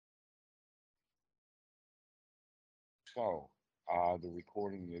So, the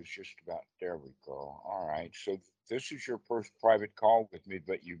recording is just about there. We go. All right. So this is your first private call with me,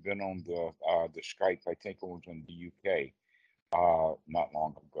 but you've been on the Skype. I think it was in the UK not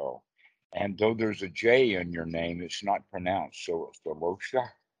long ago. And though there's a J in your name, it's not pronounced. So it's Aljoscha.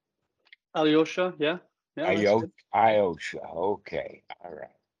 Aljoscha, yeah, yeah, that's good. Iosha. Okay. All right.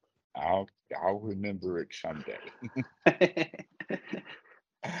 I'll I'll remember it someday.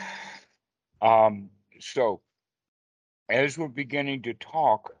 So as we're beginning to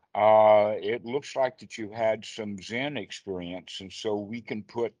talk, it looks like that you had some Zen experience, and so we can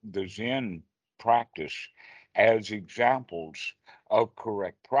put the Zen practice as examples of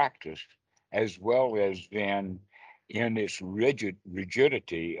correct practice, as well as then in its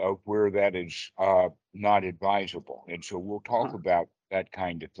rigidity of where that is not advisable. And so we'll talk Uh, about that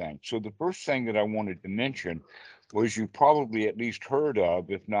kind of thing. So the first thing that I wanted to mention was you probably at least heard of,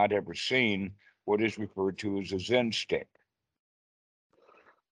 if not ever seen, what is referred to as a Zen stick.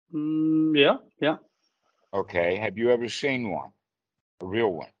 yeah, yeah. Okay. Have you ever seen one? A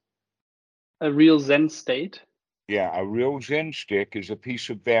real one? A real Zen state. Yeah, a real Zen stick is a piece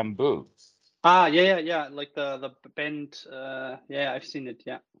of bamboo. Ah, yeah, yeah, yeah. Like the bend. Yeah, I've seen it.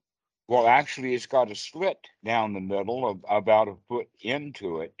 Yeah, Well, actually, it's got a slit down the middle of about a foot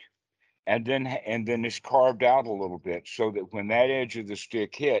into it, and then it's carved out a little bit so that when that edge of the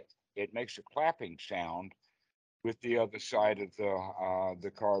stick hit, it makes a clapping sound with the other side of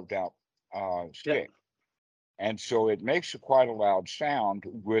the carved out yeah. stick. And so it makes a quite a loud sound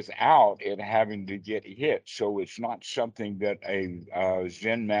without it having to get hit. So it's not something that a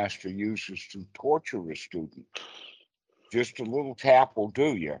Zen master uses to torture a student. Just a little tap will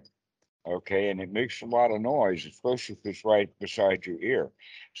do you. Okay. And it makes a lot of noise, especially if it's right beside your ear.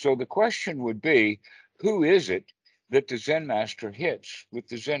 So the question would be, who is it that the Zen master hits with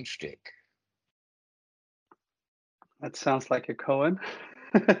the Zen stick? That sounds like a koan.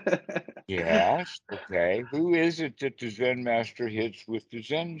 Yes. Okay. Who is it that the Zen master hits with the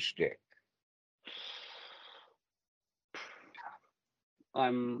Zen stick?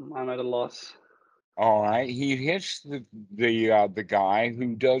 I'm at a loss. All right, he hits the guy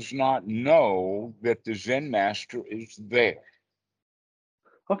who does not know that the Zen master is there.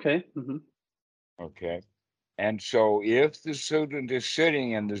 Okay. Okay, and so if the student is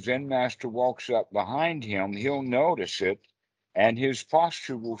sitting and the Zen master walks up behind him, he'll notice it, and his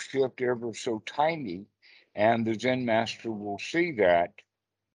posture will shift ever so tiny, and the Zen master will see that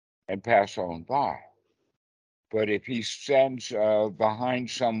and pass on by. But if he stands behind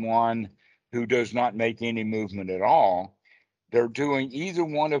someone who does not make any movement at all, they're doing either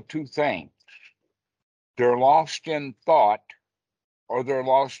one of two things. They're lost in thought or they're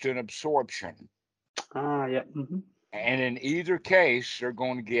lost in absorption. Ah, yeah. And in either case, they're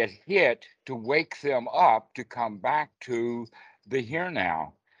going to get hit to wake them up to come back to the here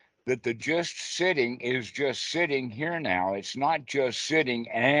now. That the just sitting is just sitting here now. It's not just sitting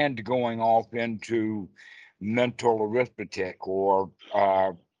and going off into mental arithmetic or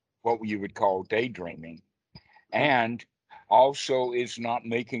what you would call daydreaming. Yeah. And also, it's not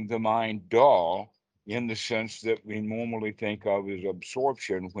making the mind dull in the sense that we normally think of as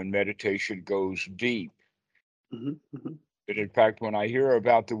absorption when meditation goes deep. Mhm. But in fact, when I hear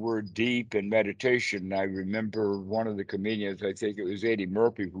about the word deep in meditation, I remember one of the comedians, I think it was Eddie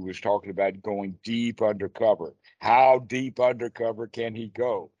Murphy, who was talking about going deep undercover. How deep undercover can he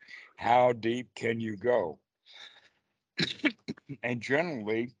go? How deep can you go? And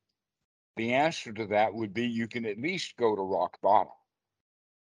generally, the answer to that would be you can at least go to rock bottom.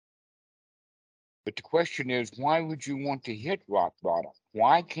 But the question is, why would you want to hit rock bottom?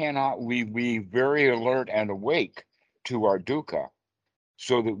 Why cannot we be very alert and awake to our dukkha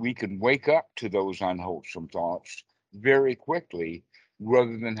so that we can wake up to those unwholesome thoughts very quickly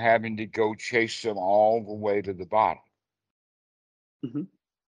rather than having to go chase them all the way to the bottom? Mhm.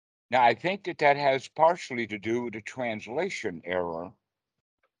 Now, I think that that has partially to do with a translation error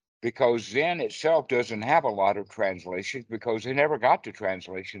because Zen itself doesn't have a lot of translations because they never got to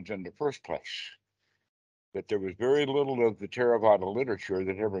translations in the first place. That there was very little of the Theravada literature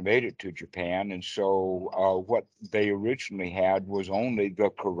that ever made it to Japan. And so what they originally had was only the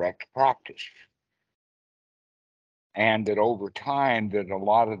correct practice. And that over time, that a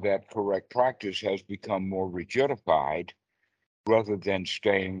lot of that correct practice has become more rigidified rather than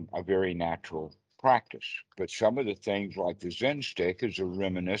staying a very natural practice. But some of the things like the Zen stick is a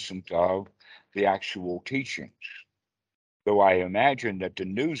reminiscent of the actual teachings. Though I imagine that the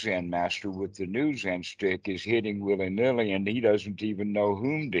new Zen master with the new Zen stick is hitting willy nilly and he doesn't even know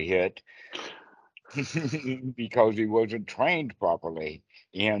whom to hit because he wasn't trained properly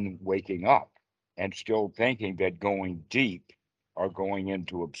in waking up. and still thinking that going deep or going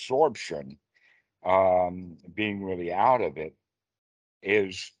into absorption, being really out of it,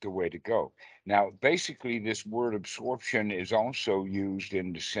 is the way to go. Now, basically, this word absorption is also used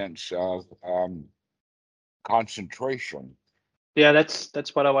in the sense of concentration. Yeah,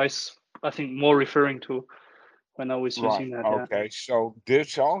 that's what I was, I think, more referring to when I was Right. using that. Yeah. Okay. So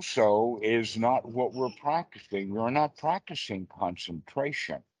this also is not what we're practicing. We're not practicing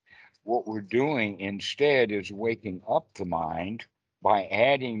concentration. What we're doing instead is waking up the mind by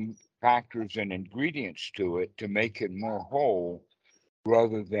adding factors and ingredients to it to make it more whole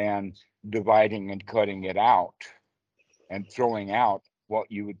rather than dividing and cutting it out and throwing out what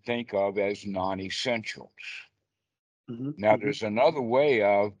you would think of as non essentials. Hmm. Now, Hmm. there's another way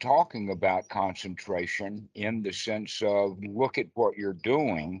of talking about concentration in the sense of look at what you're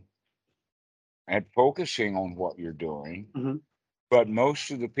doing and focusing on what you're doing. Hmm. But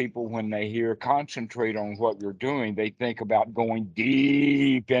most of the people, when they hear concentrate on what you're doing, they think about going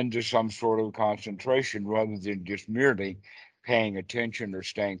deep into some sort of concentration rather than just merely paying attention or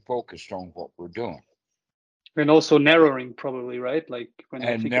staying focused on what we're doing And also narrowing, probably, right? Like when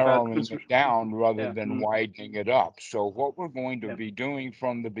they and think about narrowing it down rather yeah. than Mm, widening it up. So, what we're going to yeah. be doing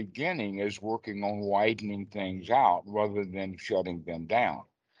from the beginning is working on widening things out rather than shutting them down.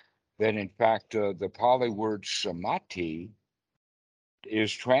 That, in fact, the Pali word samadhi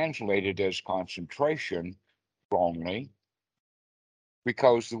is translated as concentration wrongly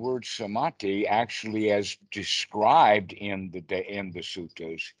because the word samadhi actually as described in the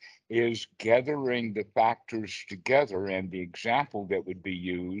suttas is gathering the factors together, and the example that would be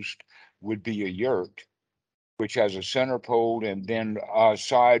used would be a yurt which has a center pole and then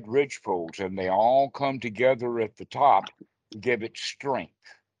side ridge poles, and they all come together at the top to give it strength.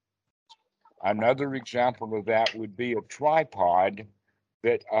 Another example of that would be a tripod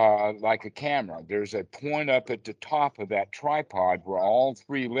that, like a camera, there's a point up at the top of that tripod where all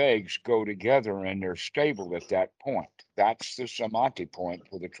three legs go together and they're stable at that point. That's the samadhi point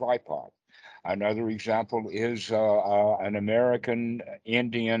for the tripod. Another example is an American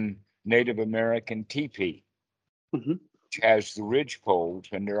Indian Native American teepee, Hmm. which has the ridge poles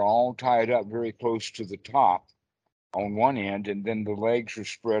and they're all tied up very close to the top on one end, and then the legs are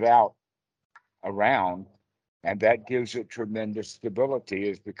spread out around, and that gives it tremendous stability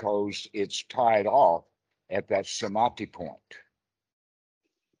is because it's tied off at that samadhi point,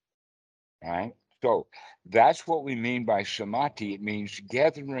 right? So that's what we mean by samadhi. It means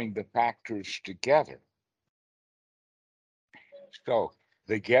gathering the factors together. So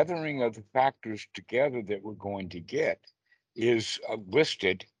the gathering of the factors together that we're going to get is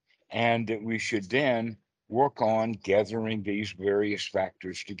listed, and that we should then work on gathering these various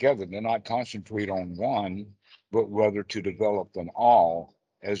factors together. They're not concentrate on one, but rather to develop them all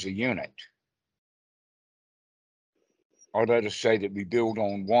as a unit. Or let us say that we build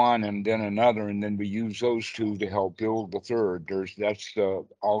on one and then another, and then we use those two to help build the third. That's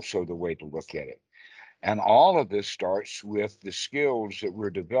also the way to look at it. And all of this starts with the skills that we're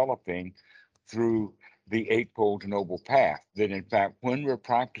developing through the Eightfold Noble Path. That, in fact, when we're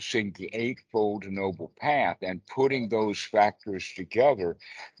practicing the Eightfold Noble Path and putting those factors together,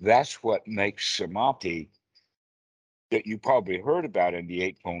 that's what makes samadhi, that you probably heard about in the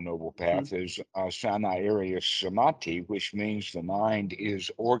Eightfold Noble Hmm. Path, is Samayariya Samadhi, which means the mind is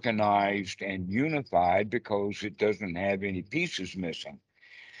organized and unified because it doesn't have any pieces missing.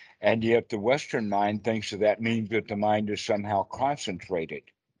 And yet the Western mind thinks that that means that the mind is somehow concentrated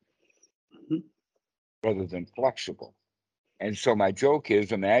Hmm. rather than flexible. And so my joke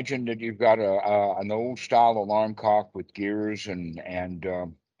is, imagine that you've got an old style alarm clock with gears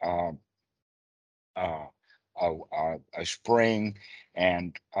uh, uh, a spring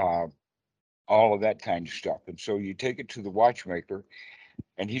and all of that kind of stuff. And so you take it to the watchmaker,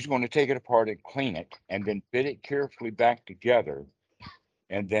 and he's going to take it apart and clean it, and then fit it carefully back together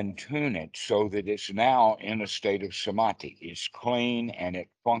and then tune it so that it's now in a state of samadhi. It's clean and it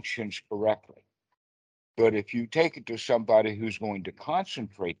functions correctly. But if you take it to somebody who's going to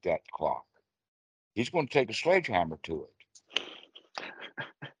concentrate that clock, he's going to take a sledgehammer to it.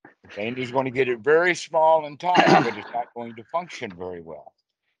 Okay, and he's going to get it very small and tight, but it's not going to function very well.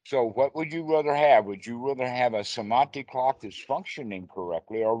 So, what would you rather have? Would you rather have a samadhi clock that's functioning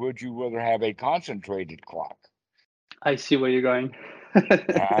correctly, or would you rather have a concentrated clock? I see where you're going.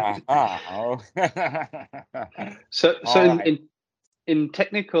 Uh-huh. So, so All in right. in in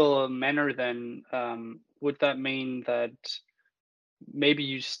technical manner, then, would that mean that maybe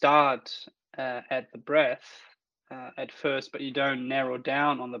you start at the breath at first, but you don't narrow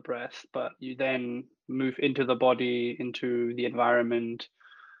down on the breath, but you then move into the body, into the environment,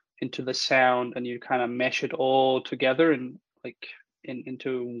 into the sound, and you kind of mesh it all together and like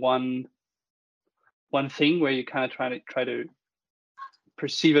into one thing where you kind of try to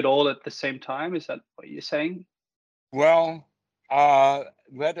perceive it all at the same time. Is that what you're saying? Well,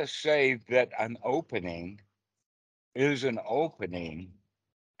 let us say that an opening is an opening,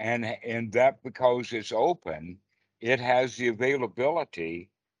 and that because it's open, it has the availability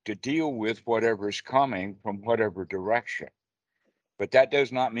to deal with whatever's coming from whatever direction. But that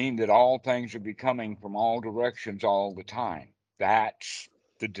does not mean that all things will be coming from all directions all the time. That's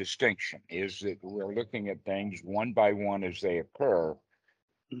the distinction, is that we're looking at things one by one as they occur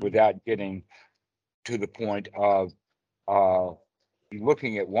Mhm. without getting to the point of uh,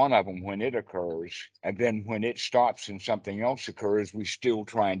 looking at one of them when it occurs, and then when it stops and something else occurs, we're still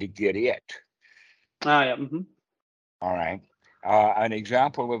trying to get it. Ah, yeah. Hmm. All right. An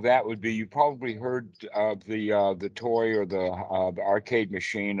example of that would be you probably heard of the toy or the arcade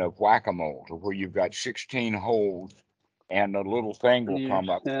machine of whack-a-mole, where you've got 16 holes and a little thing And will you, come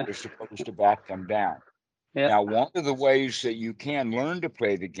up that yeah, you're supposed to bat them down. yeah, Now, one of the ways that you can learn to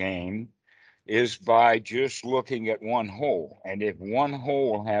play the game is by just looking at one hole. And if one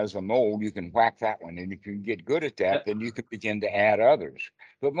hole has a mole, you can whack that one. And if you get good at yeah. that, then you can begin to add others.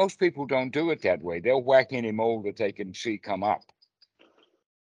 But most people don't do it that way. They'll whack any mole that they can see come up,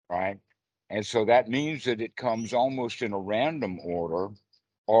 right? And so that means that it comes almost in a random order,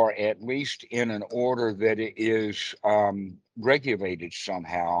 or at least in an order that it is regulated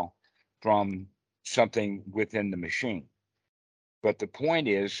somehow from something within the machine. But the point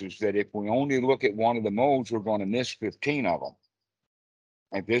is that if we only look at one of the modes, we're going to miss 15 of them.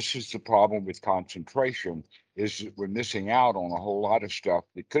 And this is the problem with concentration, is that we're missing out on a whole lot of stuff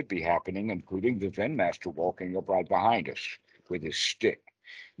that could be happening, including the Zen master walking up right behind us with his stick.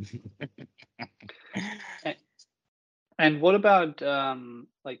 A- And what about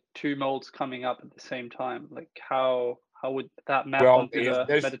like two molds coming up at the same time? Like how would that map Well, onto if the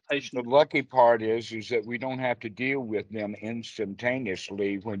this the meditation? lucky part is that we don't have to deal with them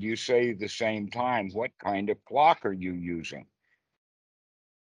instantaneously. When you say the same time, what kind of clock are you using?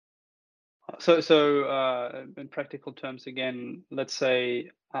 So in practical terms, again, let's say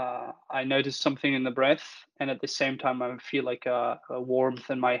I notice something in the breath, and at the same time I feel like a warmth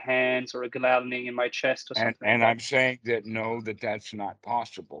in my hands or a gladdening in my chest or And something like and that. I'm saying that no, that's not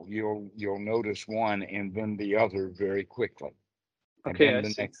possible. You'll notice one and then the other very quickly, and Okay, then I the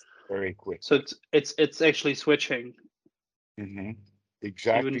see. next very So quickly. it's actually switching. Hmm.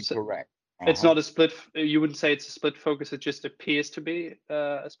 So you wouldn't Exactly say correct. it's Uh-huh. not a split. You wouldn't say it's a split focus. It just appears to be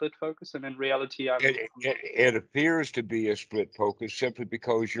a split focus, and in reality, It appears to be a split focus simply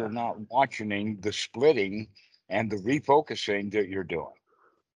because yeah, you're not watching the splitting and the refocusing that you're doing.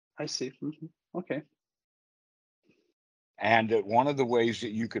 I see. Okay. And one of the ways that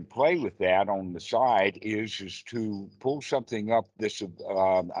you could play with that on the side is to pull something up this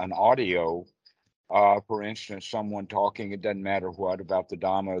an audio, for instance, someone talking, it doesn't matter what, about the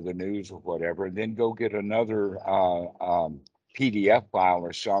Dhamma or the news or whatever, and then go get another PDF file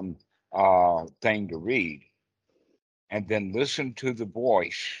or some thing to read, and then listen to the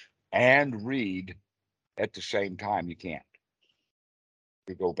voice and read at the same time. You can't.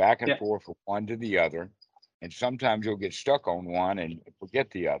 You go back and Yeah. forth from one to the other, and sometimes you'll get stuck on one and forget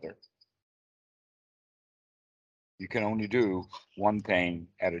the other. You can only do one thing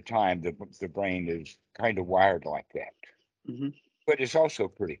at a time. The brain is kind of wired like that, Hmm. but it's also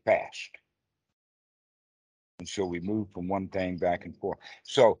pretty fast. And so we move from one thing back and forth.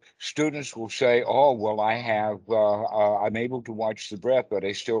 So students will say, "Oh, well, I'm able to watch the breath, but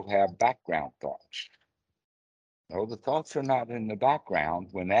I still have background thoughts." No, the thoughts are not in the background.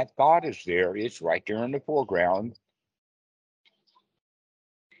 When that thought is there, it's right there in the foreground,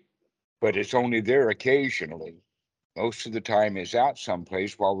 but it's only there occasionally. Most of the time it's out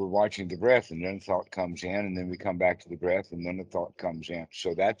someplace while we're watching the breath, and then thought comes in, and then we come back to the breath, and then the thought comes in.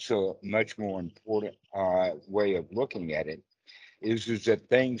 So that's a much more important way of looking at it, is that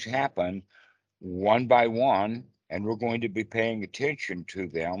things happen one by one, and we're going to be paying attention to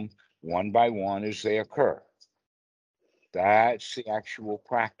them one by one as they occur. That's the actual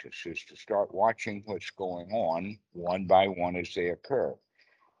practice, is to start watching what's going on one by one as they occur.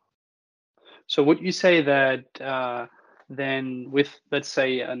 So would you say that then with, let's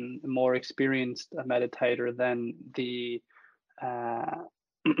say, a more experienced meditator, then uh,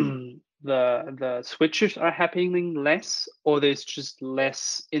 the switches are happening less, or there's just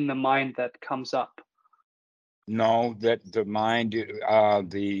less in the mind that comes up? No, that the mind,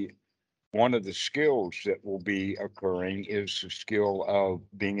 the one of the skills that will be occurring is the skill of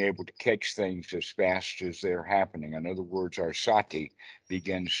being able to catch things as fast as they're happening. In other words, our sati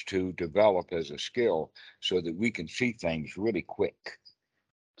begins to develop as a skill so that we can see things really quick.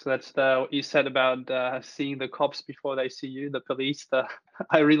 So that's the what you said about seeing the cops before they see you, the police. The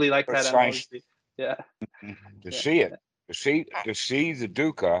I really like that Precise. analogy. Yeah, To yeah, see yeah, it, to see the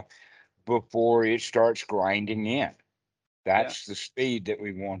dukkha before it starts grinding in. yeah. That's the speed that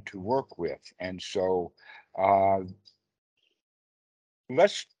we want to work with. And so uh,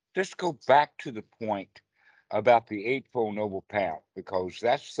 let's just go back to the point about the Eightfold Noble Path, because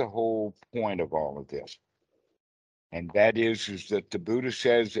that's the whole point of all of this. And that is that the Buddha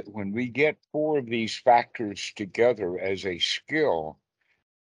says that when we get four of these factors together as a skill,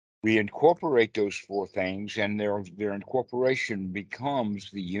 we incorporate those four things, and their incorporation becomes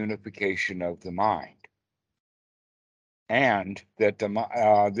the unification of the mind. And that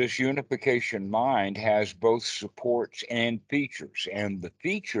this unification mind has both supports and features. And the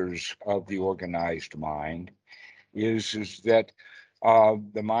features of the organized mind is that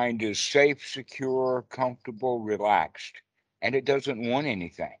the mind is safe, secure, comfortable, relaxed, and it doesn't want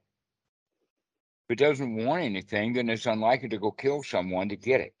anything. If it doesn't want anything, then it's unlikely to go kill someone to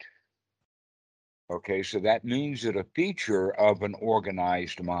get it. Okay, so that means that a feature of an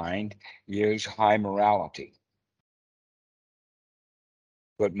organized mind is high morality.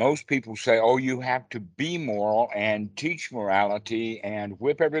 But most people say, oh, you have to be moral and teach morality and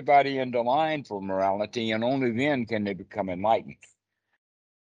whip everybody into line for morality, and only then can they become enlightened,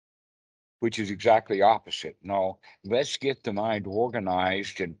 which is exactly opposite. No, let's get the mind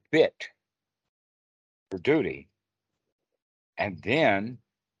organized and fit for duty, and then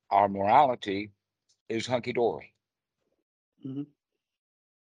our morality is hunky dory. Hmm.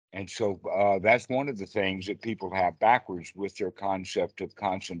 And so that's one of the things that people have backwards with their concept of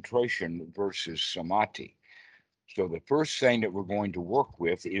concentration versus samadhi. So the first thing that we're going to work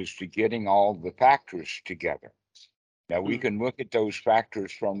with is to getting all the factors together. Now we Mm. can look at those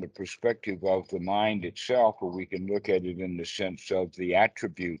factors from the perspective of the mind itself, or we can look at it in the sense of the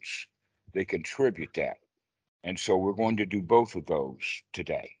attributes that contribute that. And so we're going to do both of those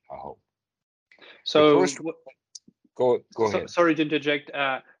today, I hope. The So, first, go ahead. sorry to interject.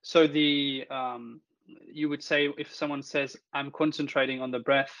 So you would say if someone says, "I'm concentrating on the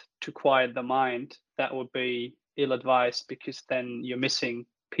breath to quiet the mind," that would be ill-advised because then you're missing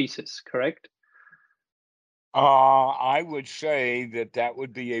pieces, correct? I would say that that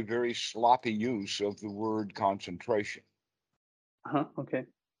would be a very sloppy use of the word concentration. Uh-huh. Okay.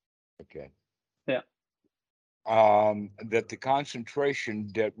 Okay. Yeah. That the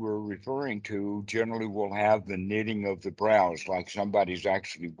concentration that we're referring to generally will have the knitting of the brows, like somebody's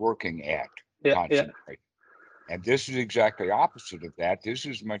actually working at Yeah. Yeah. concentrate. And this is exactly opposite of that. This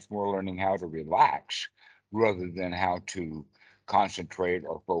is much more learning how to relax rather than how to concentrate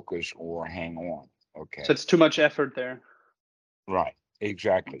or focus or hang on. So Okay. it's too much effort there. Right.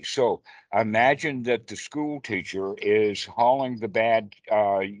 Exactly. So imagine that the school teacher is hauling the bad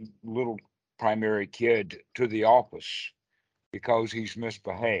little primary kid to the office because he's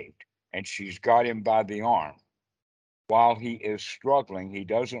misbehaved, and she's got him by the arm. While he is struggling, he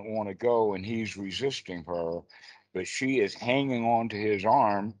doesn't want to go and he's resisting her, but she is hanging on to his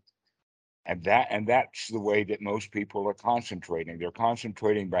arm. And that's the way that most people are concentrating. They're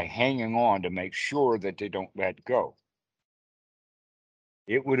concentrating by hanging on to make sure that they don't let go.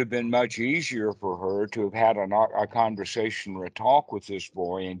 It would have been much easier for her to have had a conversation or a talk with this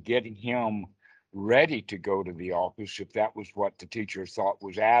boy and getting him ready to go to the office if that was what the teacher thought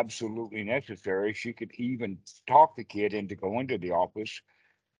was absolutely necessary. She could even talk the kid into going to the office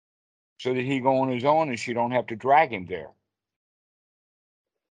so that he go on his own and she don't have to drag him there.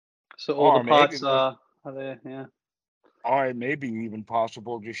 So all the Or maybe parts more, are there. Yeah. or it may be even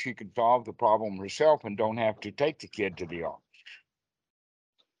possible that she could solve the problem herself and don't have to take the kid to the office.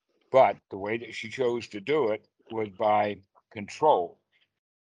 But the way that she chose to do it was by control,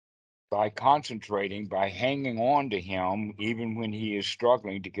 by concentrating, by hanging on to him even when he is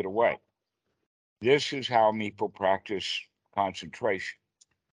struggling to get away. This is how people practice concentration.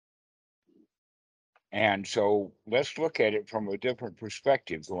 And so let's look at it from a different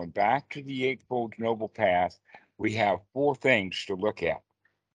perspective. Going back to the Eightfold Noble Path, we have four things to look at.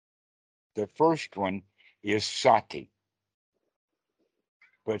 The first one is sati.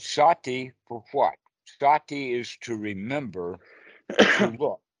 But sati for what? Sati is to remember to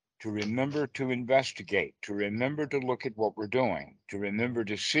look, to remember to investigate, to remember to look at what we're doing, to remember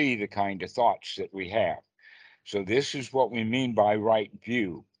to see the kind of thoughts that we have. So, this is what we mean by right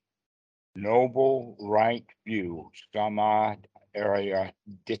view, noble right view, sama area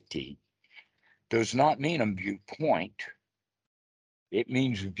ditti. does not mean a viewpoint. It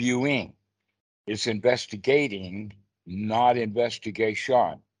means viewing. It's investigating, not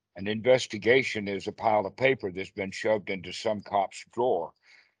investigation. An investigation is a pile of paper that's been shoved into some cop's drawer.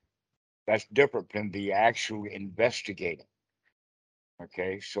 That's different than the actual investigating.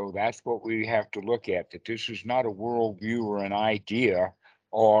 Okay, so that's what we have to look at, that this is not a worldview or an idea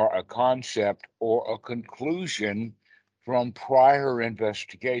or a concept or a conclusion from prior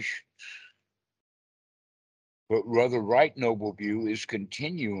investigations. But rather, right noble view is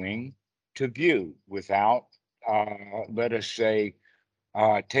continuing to view without, let us say,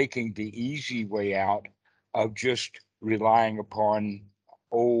 taking the easy way out of just relying upon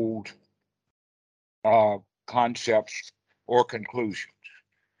old uh, concepts or conclusions,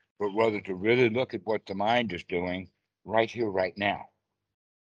 but rather to really look at what the mind is doing right here, right now.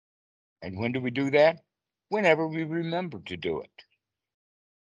 And when do we do that? Whenever we remember to do it.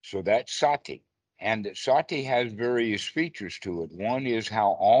 So that's sati. And sati has various features to it. One is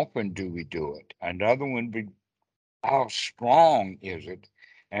how often do we do it? Another one would be how strong is it?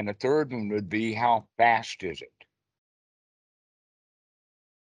 And the third one would be how fast is it?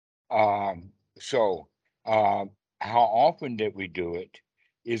 So, how often that we do it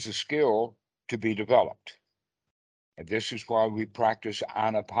is a skill to be developed. And this is why we practice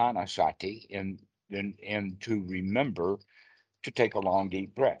anapanasati and to remember to take a long,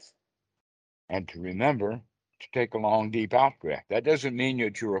 deep breath and to remember to take a long, deep out breath. That doesn't mean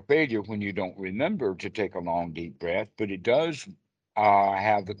that you're a failure when you don't remember to take a long, deep breath, but it does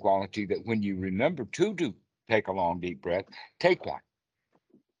have the quality that when you remember to do take a long, deep breath, take one.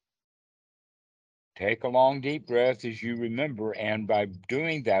 Take a long, deep breath as you remember, and by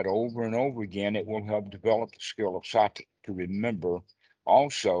doing that over and over again, it will help develop the skill of sati to remember,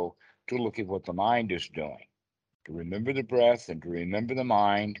 also to look at what the mind is doing, to remember the breath and to remember the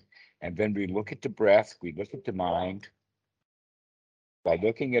mind. And then we look at the breath, we look at the mind. By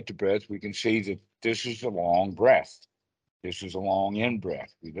looking at the breath, we can see that this is a long breath. This is a long in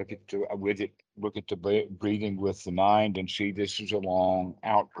breath. We look at with it, look at the breathing with the mind and see this is a long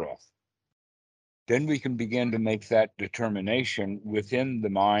out breath. Then we can begin to make that determination within the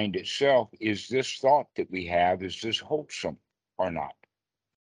mind itself. Is this thought that we have, is this wholesome or not?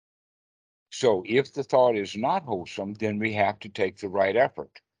 So if the thought is not wholesome, then we have to take the right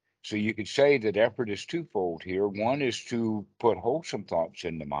effort. So you could say that effort is twofold here. One is to put wholesome thoughts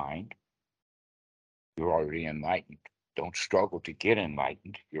in the mind. You're already enlightened. Don't struggle to get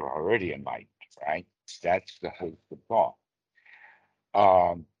enlightened. You're already enlightened, right? That's the wholesome thought.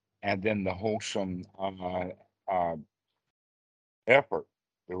 Um, and then the wholesome uh, effort,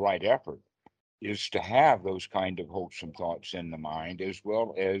 the right effort, is to have those kind of wholesome thoughts in the mind, as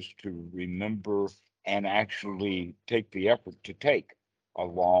well as to remember and actually take the effort to take a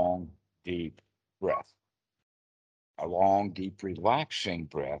long, deep breath, a long, deep, relaxing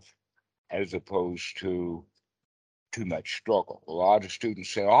breath, as opposed to too much struggle. A lot of students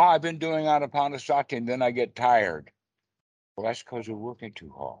say, "Oh, I've been doing anapanasati and then I get tired." Well, that's because you're working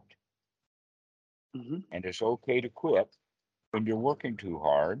too hard. Hmm. And it's okay to quit when you're working too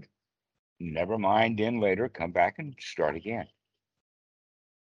hard. Never mind, then later come back and start again.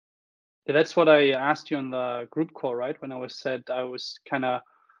 Yeah, that's what I asked you on the group call, right? When I was said I was kind of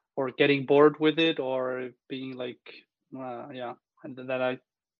or getting bored with it or being like, yeah, and then I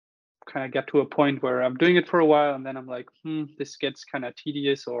kind of get to a point where I'm doing it for a while and then I'm like, this gets kind of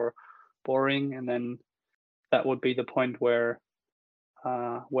tedious or boring, and then that would be the point where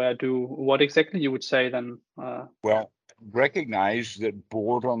I do what exactly you would say then. Well, recognize that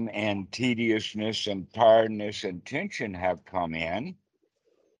boredom and tediousness and tiredness and tension have come in,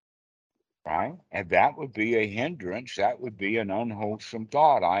 right? And that would be a hindrance. That would be an unwholesome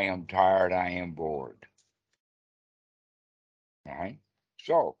thought. I am tired. I am bored, right?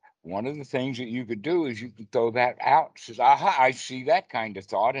 So, one of the things that you could do is you could throw that out. Says, aha, I see that kind of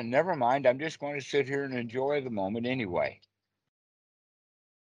thought. And never mind, I'm just going to sit here and enjoy the moment anyway.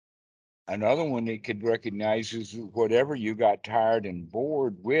 Another one that could recognize is whatever you got tired and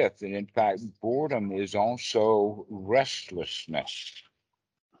bored with. And in fact, boredom is also restlessness.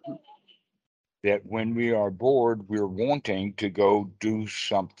 That when we are bored, we're wanting to go do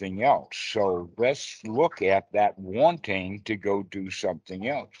something else. So let's look at that wanting to go do something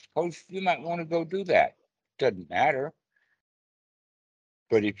else. Suppose you might want to go do that. Doesn't matter.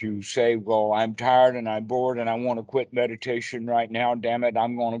 But if you say, well, I'm tired and I'm bored and I want to quit meditation right now, damn it,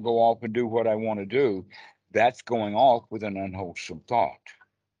 I'm going to go off and do what I want to do, that's going off with an unwholesome thought.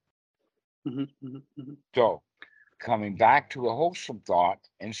 Mhm, mhm, mhm. So coming back to a wholesome thought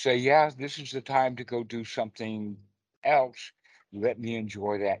and say, yeah, this is the time to go do something else. Let me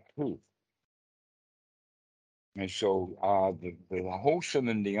enjoy that too. And so the wholesome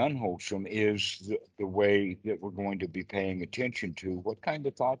and the unwholesome is the way that we're going to be paying attention to what kind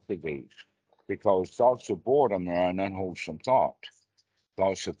of thoughts are these. Because thoughts of boredom are an unwholesome thought.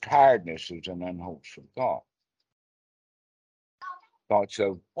 Thoughts of tiredness is an unwholesome thought. Thoughts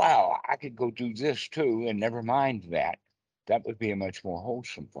of, wow, I could go do this too, and never mind that. That would be a much more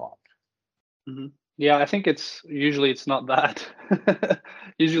wholesome thought. Yeah, I think it's not that.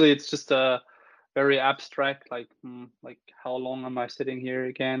 Usually it's just a very abstract, like how long am I sitting here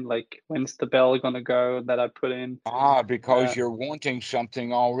again? Like when's the bell gonna go that I put in? Because you're wanting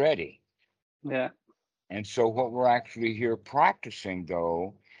something already. Yeah, And so, what we're actually here practicing,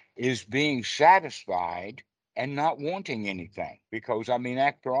 though, is being satisfied and not wanting anything. Because, I mean,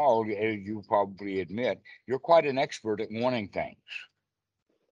 after all, as you probably admit, you're quite an expert at wanting things.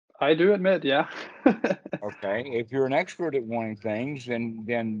 I do admit, yeah. Okay. If you're an expert at wanting things,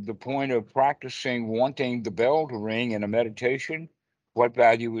 then the point of practicing wanting the bell to ring in a meditation, what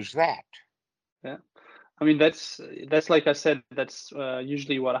value is that? Yeah. I mean, that's like I said, that's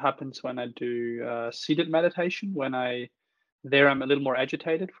usually what happens when I do seated meditation. I'm a little more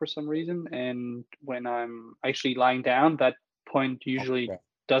agitated for some reason, and when I'm actually lying down, that point usually Okay.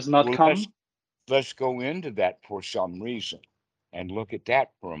 does not Well, let's come. let's go into that for some reason and look at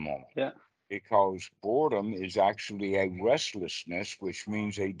that for a moment. Yeah, Because boredom is actually a restlessness, which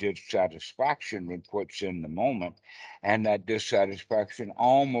means a dissatisfaction with what's in the moment. And that dissatisfaction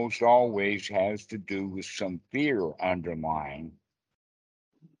almost always has to do with some fear underlying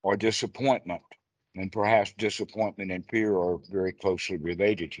or disappointment. And perhaps disappointment and fear are very closely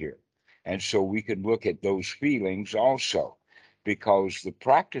related here. And so we can look at those feelings also, because the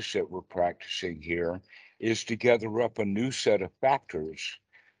practice that we're practicing here is to gather up a new set of factors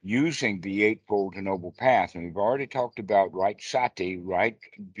using the Eightfold Noble Path. And we've already talked about right sati, right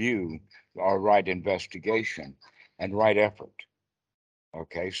view, or right investigation, and right effort.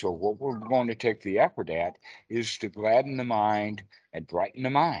 Okay, so what we're going to take the effort at is to gladden the mind and brighten the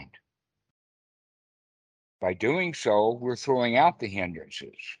mind. By doing so, we're throwing out the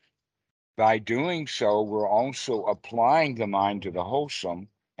hindrances. By doing so, we're also applying the mind to the wholesome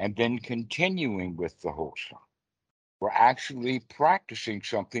and then continuing with the wholesome. We're actually practicing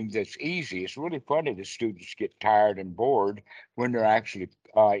something that's easy. It's really funny that students get tired and bored when they're actually,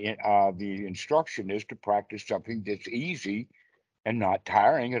 the instruction is to practice something that's easy and not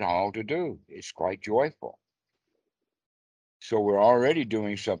tiring at all to do. It's quite joyful. So we're already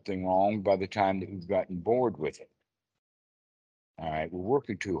doing something wrong by the time that we've gotten bored with it. All right, we're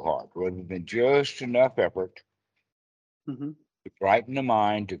working too hard rather than just enough effort hmm to brighten the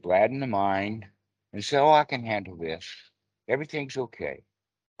mind, to gladden the mind, and say, oh, I can handle this. Everything's okay.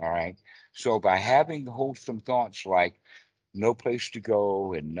 All right. So by having the wholesome thoughts like no place to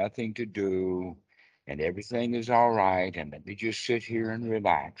go and nothing to do and everything is all right and let me just sit here and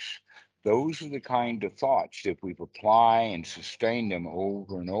relax, those are the kind of thoughts that we apply and sustain them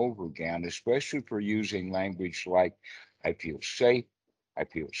over and over again, especially for using language like I feel safe, I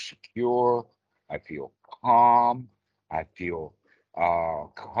feel secure, I feel calm, I feel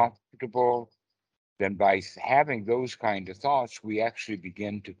comfortable. Then by having those kind of thoughts, we actually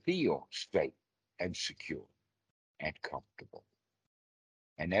begin to feel safe and secure and comfortable.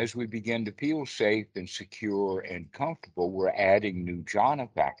 And as we begin to feel safe and secure and comfortable, we're adding new jhana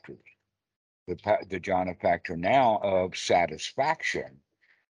factors. The jhana factor now of satisfaction,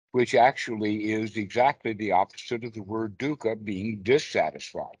 which actually is exactly the opposite of the word dukkha, being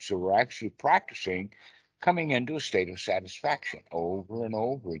dissatisfied. So we're actually practicing coming into a state of satisfaction over and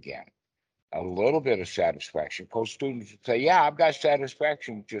over again. A little bit of satisfaction. Because students say, yeah, I've got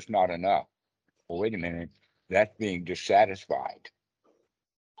satisfaction, just not enough. Well, wait a minute. That's being dissatisfied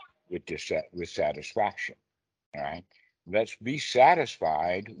with satisfaction. All right. Let's be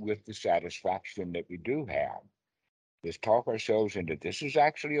satisfied with the satisfaction that we do have. Let's talk ourselves into this is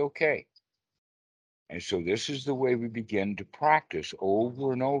actually okay. And so this is the way we begin to practice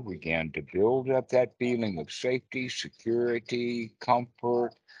over and over again to build up that feeling of safety, security,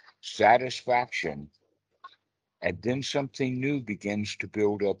 comfort, satisfaction. And then something new begins to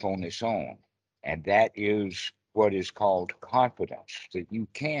build up on its own. And that is what is called confidence that you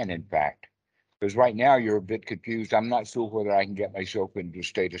can, in fact, because right now you're a bit confused. I'm not sure whether I can get myself into a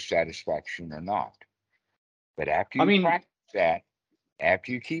state of satisfaction or not. But after I you mean, practice that,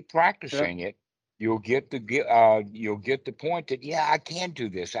 after you keep yeah, practicing it, you'll get the point that yeah, I can do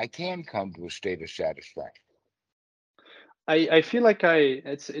this. I can come to a state of satisfaction. I feel like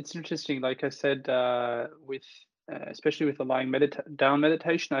it's interesting. Like I said, with especially with the lying down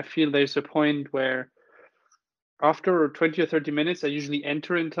meditation, I feel there's a point where after 20 or 30 minutes, I usually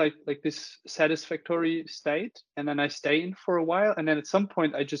enter into like this satisfactory state, and then I stay in for a while, and then at some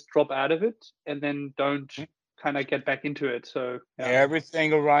point I just drop out of it, and then don't kind of get back into it. So yeah.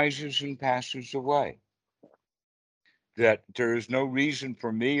 Everything arises and passes away. That there is no reason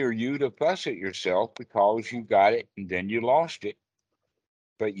for me or you to fuss at yourself because you got it and then you lost it.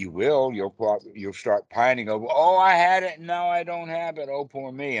 But you will, you'll start pining over, oh, I had it and now I don't have it. Oh,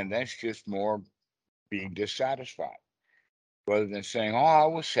 poor me. And that's just more being dissatisfied rather than saying, oh, I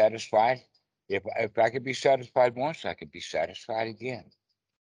was satisfied. If I could be satisfied once, I could be satisfied again.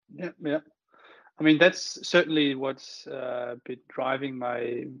 Yeah, yeah. I mean, that's certainly what's been driving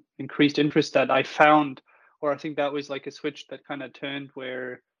my increased interest that I found, or I think that was like a switch that kind of turned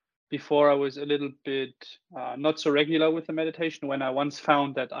where before I was a little bit not so regular with the meditation. When I once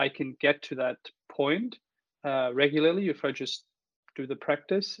found that I can get to that point regularly if I just do the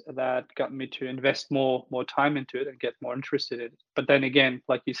practice, that got me to invest more time into it and get more interested in it. But then again,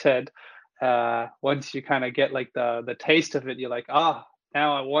 like you said, once you kind of get like the taste of it, you're like, ah,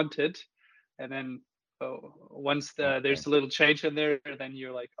 now I want it, and then once Okay. there's a little change in there, then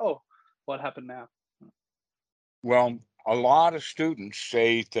you're like, oh, what happened now? Well, a lot of students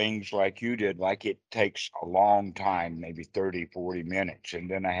say things like you did, like it takes a long time, maybe 30, 40 minutes, and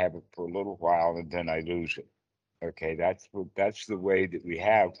then I have it for a little while and then I lose it. Okay, that's the way that we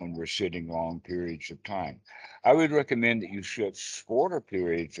have when we're sitting long periods of time. I would recommend that you sit shorter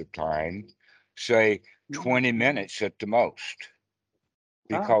periods of time, say Mm. 20 minutes at the most,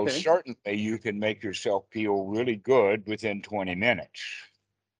 Ah, because okay. certainly you can make yourself feel really good within 20 minutes.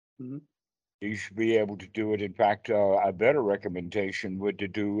 Hmm. You should be able to do it. In fact, a better recommendation would to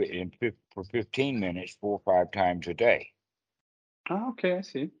do it for 15 minutes, 4 or 5 times a day. Ah, okay, I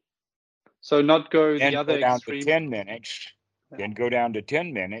see. So not go the Then other go down to extreme. 10 minutes, Yeah. then go down to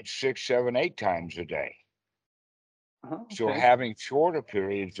 10 minutes, 6, 7, 8 times a day. So Okay. having shorter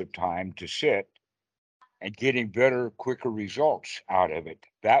periods of time to sit and getting better, quicker results out of it,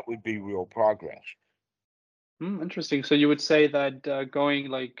 that would be real progress. Interesting. So you would say that going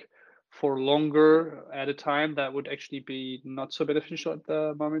like for longer at a time, that would actually be not so beneficial at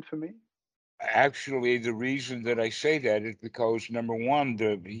the moment for me? Actually, the reason that I say that is because number one,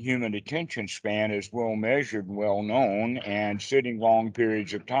 the human attention span is well measured and well known, and sitting long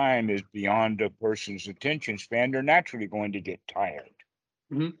periods of time is beyond a person's attention span. They're naturally going to get tired.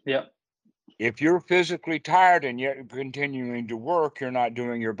 Yeah. If you're physically tired and yet continuing to work, you're not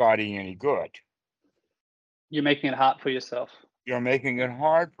doing your body any good. You're making it hard for yourself. You're making it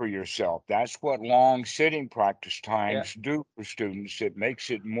hard for yourself. That's what long sitting practice Yeah. times do for students. It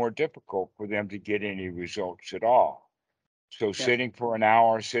makes it more difficult for them to get any results at all. So Yeah. sitting for an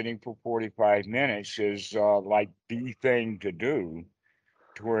hour, sitting for 45 minutes is like the thing to do.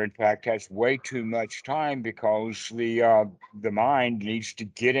 To where, in fact, that's way too much time because the mind needs to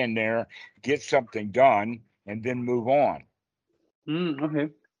get in there, get something done, and then move on.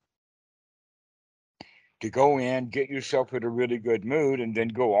 Okay. To go in, get yourself in a really good mood, and then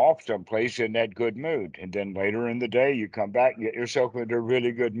go off someplace in that good mood. And then later in the day, you come back, get yourself into a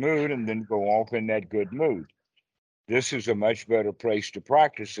really good mood, and then go off in that good mood. This is a much better place to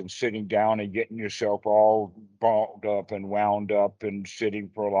practice than sitting down and getting yourself all balled up and wound up and sitting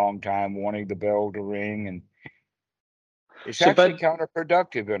for a long time wanting the bell to ring. And it's So, actually but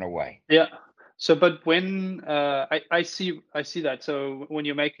counterproductive in a way. yeah. So, but when I see that. So when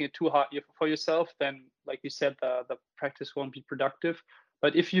you're making it too hard for yourself, then like you said, the practice won't be productive.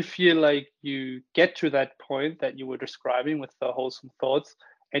 But if you feel like you get to that point that you were describing with the wholesome thoughts,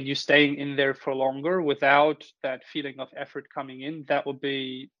 and you staying in there for longer without that feeling of effort coming in,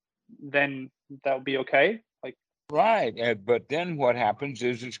 then that would be okay. Like, Right. But then what happens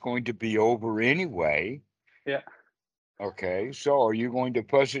is it's going to be over anyway. yeah. Okay. So are you going to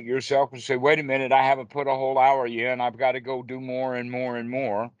fuss at yourself and say, wait a minute, I haven't put a whole hour yet and I've got to go do more and more and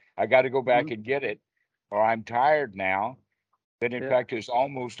more. I got to go back Mhm. and get it, or I'm tired now. That in Yeah. fact it's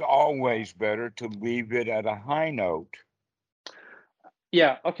almost always better to leave it at a high note.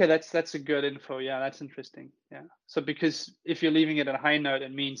 Yeah, okay, that's a good info. Yeah, that's interesting. Yeah. So because if you're leaving it at a high note,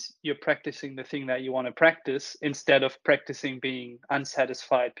 it means you're practicing the thing that you want to practice instead of practicing being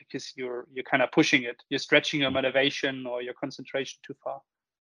unsatisfied because you're kind of pushing it. You're stretching your motivation or your concentration too far.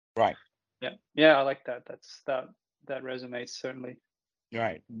 Right. Yeah. Yeah, I like that. That resonates certainly.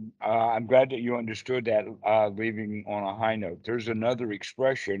 Right. I'm glad that you understood that, leaving on a high note. There's another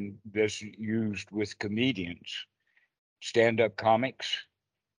expression that's used with comedians, stand-up comics,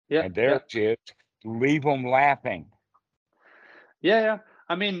 Yeah, and there yeah. it is, leave them laughing. Yeah, yeah.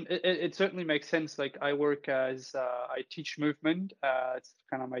 I mean, it certainly makes sense. Like I work as I teach movement. It's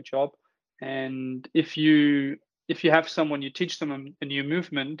kind of my job, and if you if you have someone, you teach them a new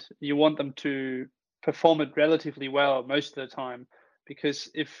movement, you want them to perform it relatively well most of the time. Because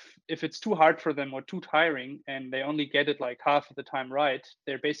if it's too hard for them or too tiring and they only get it like half of the time right,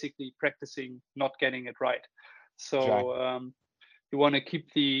 they're basically practicing not getting it right. So Exactly. you want to keep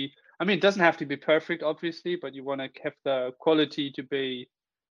the, I mean, it doesn't have to be perfect, obviously, but you want to have the quality to be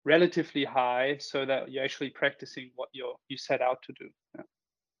relatively high so that you're actually practicing what you set out to do. Yeah.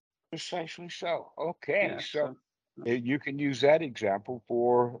 Precisely so. Okay, Yeah. so So you can use that example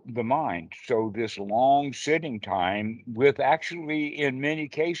for the mind. So this long sitting time with actually, in many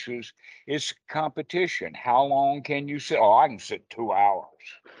cases, it's competition. How long can you sit? Oh, I can sit 2 hours.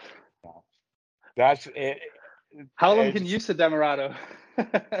 No, that's it. how long can It's, you sit, Demerado?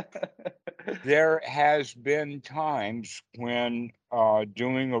 there has been times when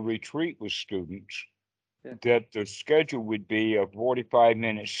doing a retreat with students Yeah. that the schedule would be a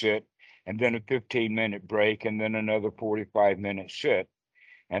 45-minute sit and then a 15-minute break and then another 45-minute sit.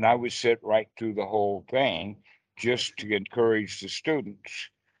 And I would sit right through the whole thing just Awesome. to encourage the students.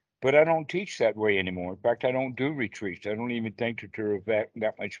 But I don't teach that way anymore. In fact, I don't do retreats. I don't even think that they're of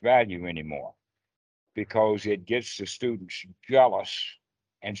that much value anymore because it gets the students jealous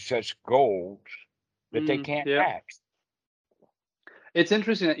and sets goals that they can't Yeah. match. It's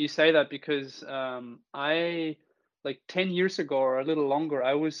interesting that you say that because I, like 10 years ago or a little longer,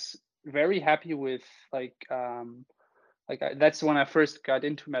 I was very happy with like that's when I first got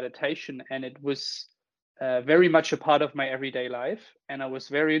into meditation, and it was very much a part of my everyday life, and I was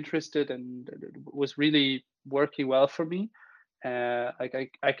very interested, and it was really working well for me.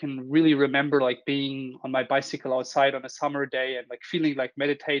 Like I can really remember like being on my bicycle outside on a summer day and like feeling like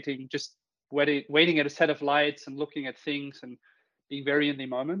meditating, just waiting at a set of lights and looking at things and being very in the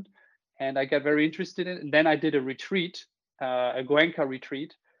moment. And I got very interested in it. And then I did a retreat, a Goenka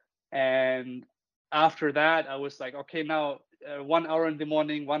retreat, and after that I was like, okay, now 1 hour in the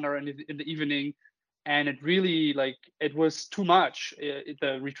morning, 1 hour in the evening. And it really, like, it was too much.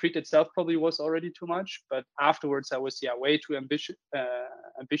 The retreat itself probably was already too much, but afterwards I was, yeah, way too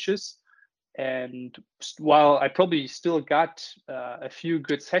ambitious. And while I probably still got a few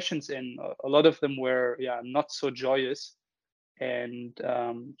good sessions in, a lot of them were, yeah, not so joyous. And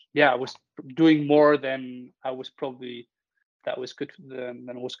yeah, I was doing more than I was probably, that was good than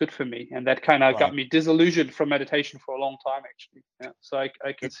was good for me, and that kind of got Right. me disillusioned from meditation for a long time, actually. Yeah, so I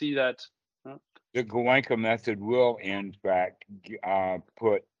can The, see that. uh, the Goenka method will, in fact,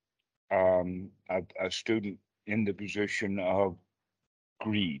 put a student in the position of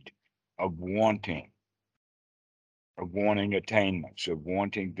greed, of wanting attainments, of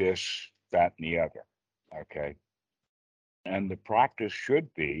wanting this, that, and the other. Okay. And the practice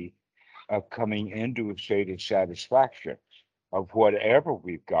should be of coming into a state of satisfaction of whatever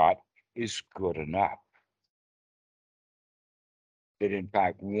we've got is good enough. That in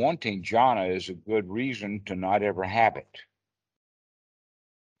fact, wanting jhana is a good reason to not ever have it.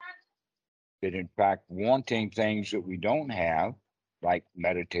 That in fact, wanting things that we don't have, like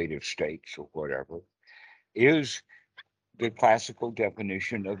meditative states or whatever, is the classical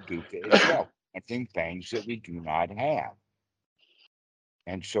definition of dukkha itself, wanting things that we do not have.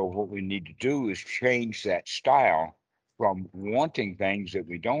 And so what we need to do is change that style from wanting things that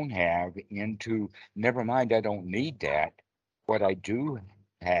we don't have into, never mind, I don't need that. What I do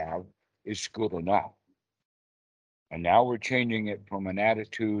have is good enough. And now we're changing it from an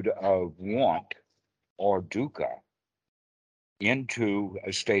attitude of want or dukkha into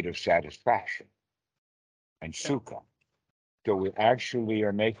a state of satisfaction and yeah, sukha. So we actually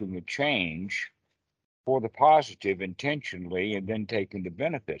are making a change for the positive intentionally and then taking the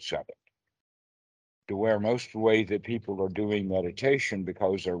benefits of it. To where most of the way that people are doing meditation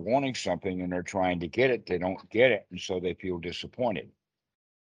because they're wanting something and they're trying to get it, they don't get it. And so they feel disappointed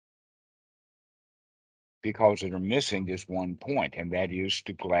because they're missing this one point, and that is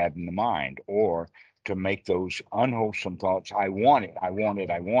to gladden the mind or to make those unwholesome thoughts, I want it, I want it,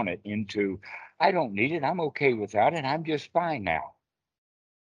 I want it, into, I don't need it, I'm okay without it, I'm just fine now.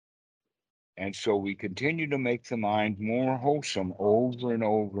 And so we continue to make the mind more wholesome over and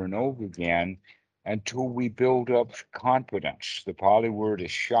over and over again until we build up confidence. The Pali word is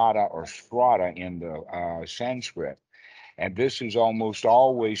shada or strata in the Sanskrit. And this is almost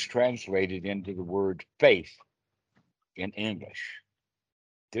always translated into the word faith in English.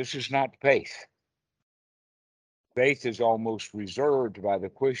 This is not faith. Faith is almost reserved by the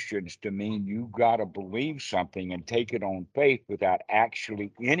Christians to mean you got to believe something and take it on faith without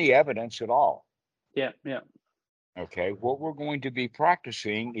actually any evidence at all. yeah, yeah. Okay, what we're going to be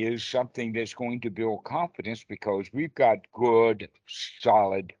practicing is something that's going to build confidence because we've got good,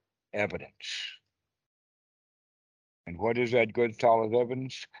 solid evidence. And what is that good solid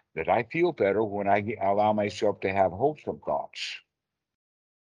evidence? That I feel better when I allow myself to have wholesome thoughts.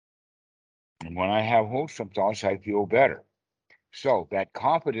 And when I have wholesome thoughts, I feel better. So that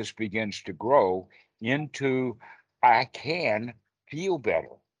confidence begins to grow into I can feel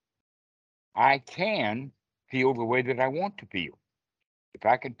better. I can feel the way that I want to feel. If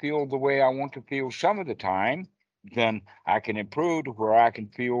I can feel the way I want to feel some of the time, then I can improve to where I can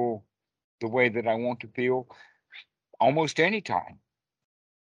feel the way that I want to feel almost any time.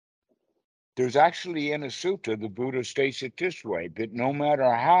 There's actually in a sutta, the Buddha states it this way that no matter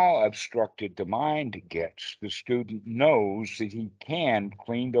how obstructed the mind gets, the student knows that he can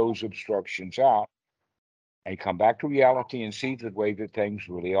clean those obstructions out and come back to reality and see the way that things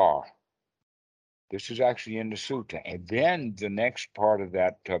really are. This is actually in the sutta. And then the next part of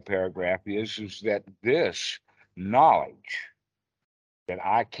that paragraph is that this knowledge that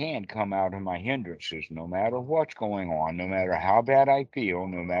I can come out of my hindrances no matter what's going on, no matter how bad I feel,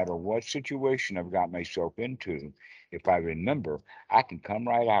 no matter what situation I've got myself into, if I remember, I can come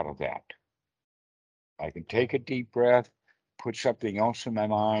right out of that. I can take a deep breath, put something else in my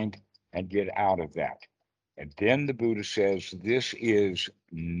mind, and get out of that. And then the Buddha says, this is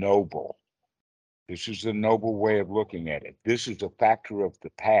noble. This is the noble way of looking at it. This is a factor of the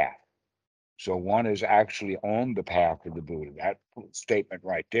path. So one is actually on the path of the Buddha. That statement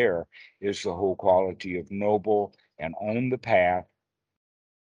right there is the whole quality of noble and on the path.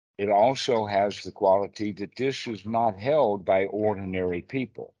 It also has the quality that this is not held by ordinary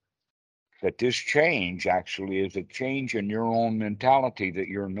people. That this change actually is a change in your own mentality, that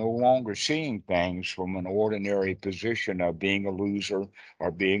you're no longer seeing things from an ordinary position of being a loser or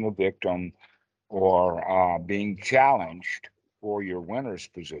being a victim or being challenged for your winner's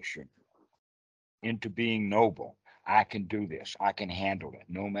position into being noble. I can do this. I can handle it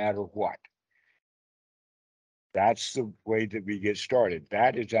no matter what. That's the way that we get started.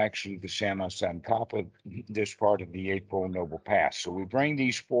 That is actually the Sammasankappa, this part of the Eightfold Noble Path. So we bring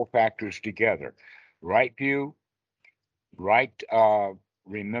these four factors together: right view, right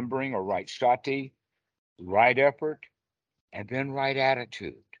remembering or right sati, right effort, and then right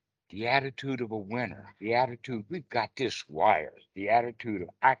attitude. The attitude of a winner, the attitude, we've got this wired, the attitude of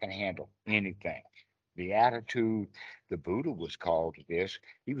I can handle anything. The attitude, the Buddha was called this,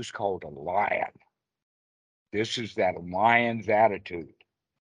 he was called a lion. This is that lion's attitude,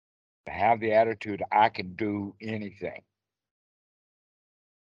 to have the attitude, I can do anything.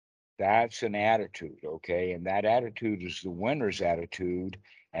 That's an attitude, okay? And that attitude is the winner's attitude.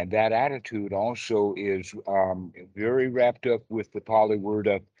 And that attitude also is very wrapped up with the Pali word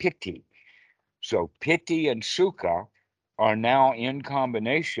of piti. So piti and sukha are now in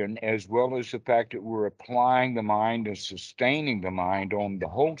combination, as well as the fact that we're applying the mind and sustaining the mind on the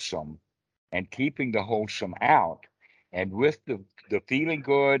wholesome and keeping the wholesome out. And with the feeling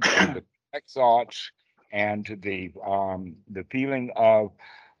good and the correct thoughts and the feeling of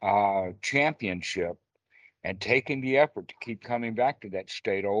championship and taking the effort to keep coming back to that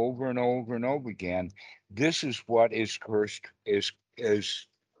state over and over and over again, this is what is cursed is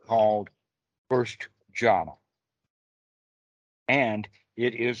called first jhana. And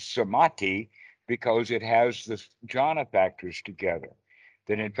it is samadhi because it has the jhana factors together.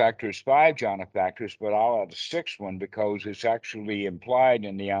 Then, in fact, there's five jhana factors, but I'll add a sixth one because it's actually implied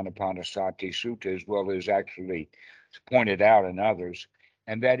in the Anapanasati Sutta as well as actually pointed out in others.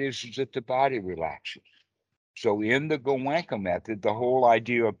 And that is that the body relaxes. So, in the Goenka method, the whole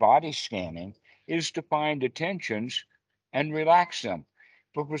idea of body scanning is to find the tensions and relax them.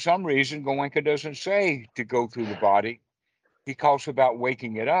 But for some reason, Goenka doesn't say to go through the body. He talks about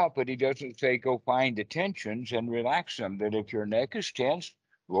waking it up, but he doesn't say go find the tensions and relax them. That if your neck is tense,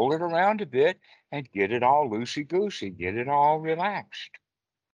 roll it around a bit and get it all loosey goosey, get it all relaxed.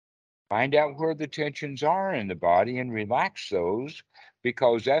 Find out where the tensions are in the body and relax those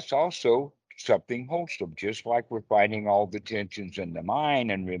because that's also something wholesome. Just like we're finding all the tensions in the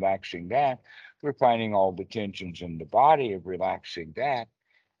mind and relaxing that, we're finding all the tensions in the body of relaxing that.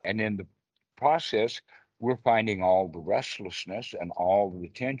 And in the process, we're finding all the restlessness and all the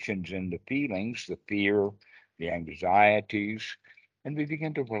tensions in the feelings, the fear, the anxieties, and we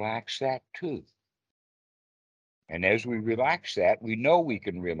begin to relax that too. And as we relax that, we know we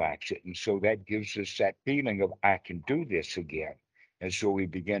can relax it. And so that gives us that feeling of, I can do this again. And so we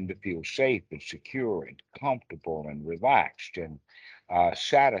begin to feel safe and secure and comfortable and relaxed and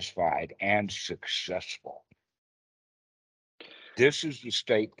satisfied and successful. This is the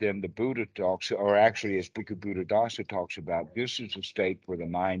state then the Buddha talks, or actually as Bhikkhu Buddhadasa talks about, this is the state where the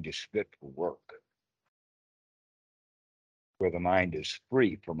mind is fit for work, where the mind is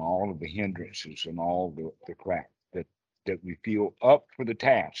free from all of the hindrances and all the crap that that we feel up for the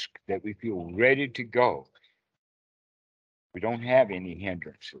task, that we feel ready to go. We don't have any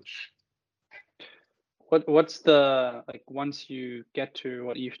hindrances. What's the like once you get to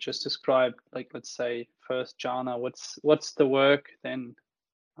what you've just described, like let's say first jhana, what's the work then?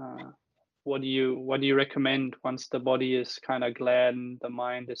 Uh, what do you recommend once the body is kind of gladdened, the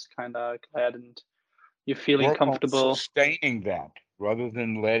mind is kind of gladdened, you're feeling Work on comfortable? sustaining that rather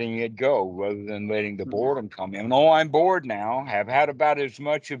than letting it go, rather than letting the Mm. boredom come in. Oh, I'm bored now. Have had about as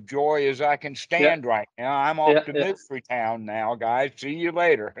much of joy as I can Yeah, stand right now. I'm off yeah, to yeah, Mystery Town now, guys. See you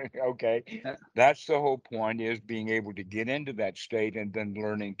later. Okay. yeah, That's the whole point, is being able to get into that state and then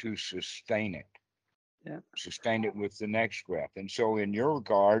learning to yeah. sustain it with the next breath. And so in your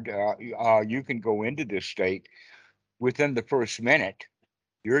regard, you can go into this state within the first minute.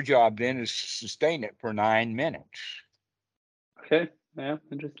 Your job then is to sustain it for 9 minutes. Okay, yeah,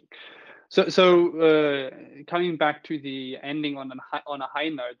 interesting. So coming back to the ending on a high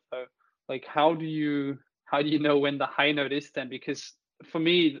note, though, like how do you know when the high note is then? Because for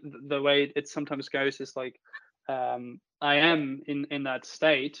me, the way it sometimes goes is like I am in that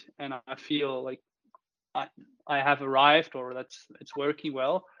state, and I feel like I I have arrived, or that's it's working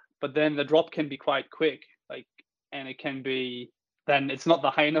well, but then the drop can be quite quick, like, and it can be then it's not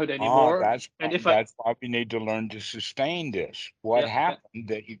the high note Ah, anymore. And if I that's why we need to learn to sustain this. What yeah, yeah, happened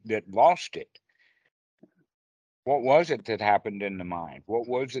that lost it? What was it that happened in the mind? What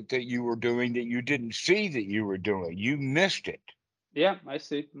was it that you were doing that you didn't see that you were doing? You missed it. yeah, I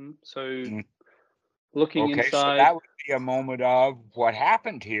see. So Mm, looking okay, so inside, that would be a moment of what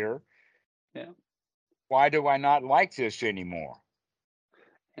happened here. yeah. Why do I not like this anymore?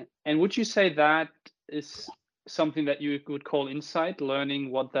 And would you say that is something that you would call insight,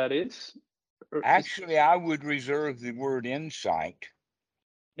 learning what that is? Or is Actually, I would reserve the word insight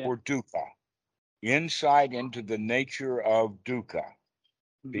yeah. for dukkha, insight into the nature of dukkha.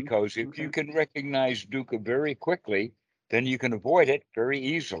 Because if you Okay. can recognize dukkha very quickly, then you can avoid it very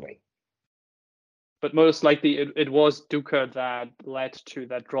easily. But most likely it was dukkha that led to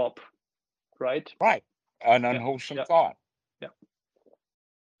that drop, right? Right. An Yeah. unwholesome Yeah. thought. Yeah.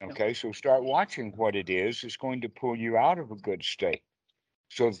 Yeah. Okay. So start watching what it is. It's going to pull you out of a good state.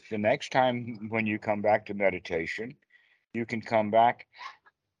 So that the next time when you come back to meditation, you can come back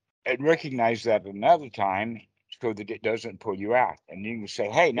and recognize that another time so that it doesn't pull you out. And you can say,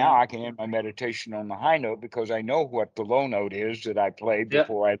 hey, now Yeah. I can end my meditation on the high note because I know what the low note is that I played Yeah.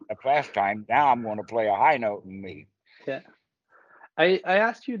 before I left last time. Now I'm going to play a high note in me. Yeah. I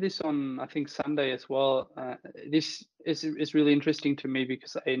asked you this on I think Sunday as well. This is really interesting to me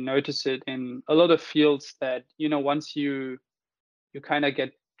because I notice it in a lot of fields that once you kind of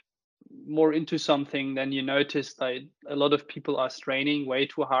get more into something, then you notice that a lot of people are straining way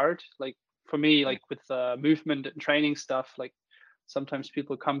too hard. Like for me, like with movement and training stuff, like sometimes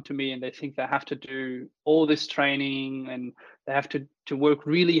people come to me and they think they have to do all this training and they have to work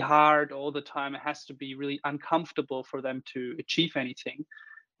really hard all the time. It has to be really uncomfortable for them to achieve anything.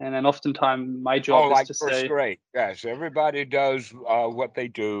 And then oftentimes my Oh, job is like to first say, grade. Yes, everybody does what they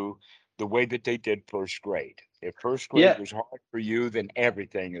do the way that they did first grade. If first grade yeah, was hard for you, then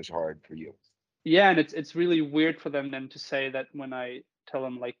everything is hard for you. yeah, and it's really weird for them then to say that when I tell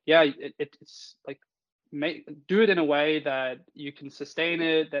them like, yeah, it's like make do it in a way that you can sustain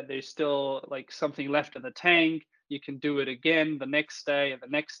it, that there's still like something left in the tank. You can do it again the next day and the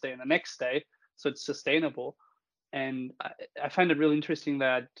next day and the next day, so it's sustainable. And I find it really interesting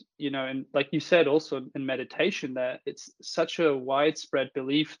that and like you said also in meditation, that it's such a widespread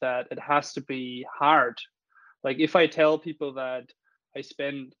belief that it has to be hard. Like if I tell people that I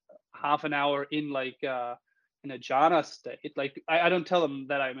spend half an hour in a jhana state, like I don't tell them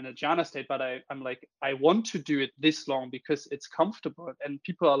that I'm in a jhana state, but I'm like I want to do it this long because it's comfortable. And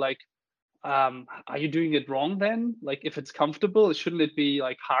people are like, are you doing it wrong then? Like if it's comfortable, shouldn't it be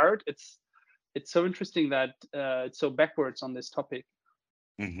like hard? It's so interesting that it's so backwards on this topic.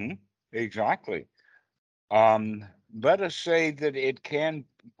 Hmm. Exactly. Let us say that it can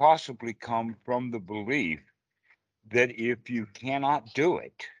possibly come from the belief that if you cannot do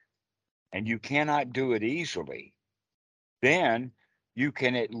it and you cannot do it easily, then you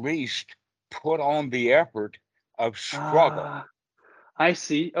can at least put on the effort of struggle. Ah, I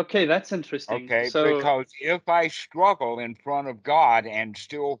see. Okay, that's interesting. Okay, So, because if I struggle in front of God and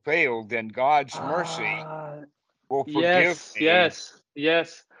still fail, then God's mercy ah, will forgive yes, me. yes,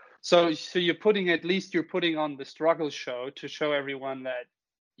 yes. So you're putting on the struggle show to show everyone that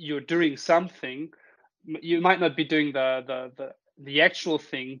you're doing something. You might not be doing the actual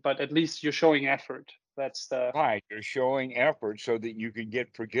thing, but at least you're showing effort. That's the Right, you're showing effort so that you can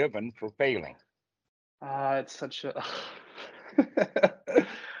get forgiven for failing. It's such a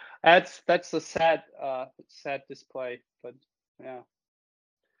that's a sad display, but yeah.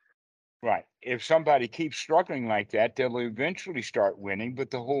 Right. If somebody keeps struggling like that, they'll eventually start winning.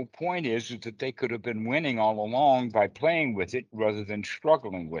 But the whole point is that they could have been winning all along by playing with it rather than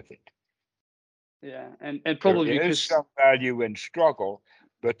struggling with it. Yeah, and There probably is because some value in struggle,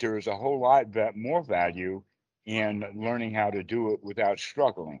 but there is a whole lot more value in learning how to do it without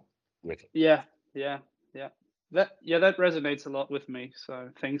struggling with it. yeah, yeah, yeah. That resonates a lot with me. So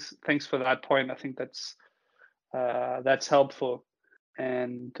thanks for that point. I think that's helpful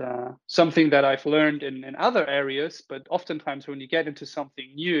and something that I've learned in other areas. But oftentimes when you get into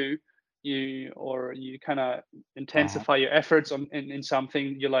something new, you kind of Uh-huh. intensify your efforts in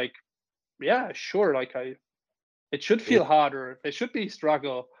something. You're like, yeah, sure, like I it should It, feel harder. There should be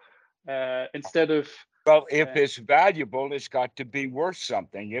struggle instead of well, if uh, it's valuable, it's got to be worth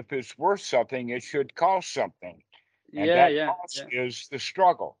something. If it's worth something, it should cost something. And yeah, that yeah, cost yeah, is the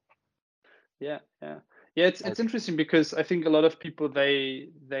struggle. yeah, yeah. Yeah, it's Okay. interesting because I think a lot of people they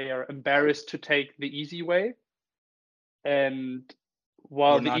are embarrassed to take the easy way, and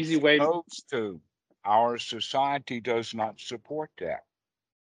We're while the not easy way, supposed to. Our society does not support that.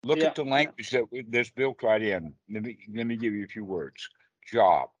 Look yeah, at the yeah, language that's built right in. Let me give you a few words: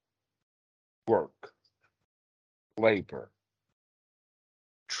 job, work, labor,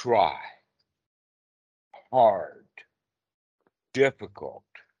 try, hard, difficult.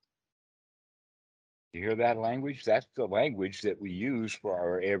 You hear that language? That's the language that we use for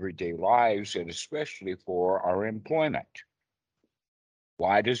our everyday lives and especially for our employment.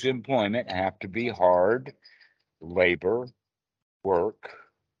 Why does employment have to be hard, labor, work,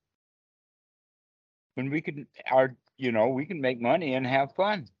 when we can we can make money and have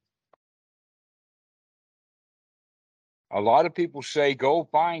fun? A lot of people say go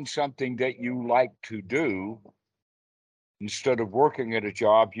find something that you like to do instead of working at a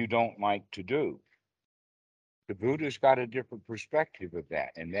job you don't like to do. The Buddha's got a different perspective of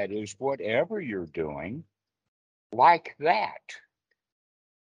that, and that is whatever you're doing, like that.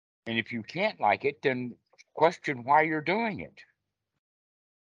 And if you can't like it, then question why you're doing it.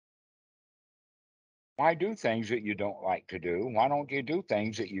 Why do things that you don't like to do? Why don't you do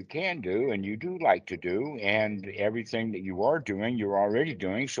things that you can do and you do like to do? And everything that you are doing, you're already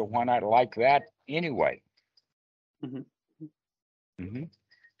doing. So why not like that anyway? mhm, Mhm.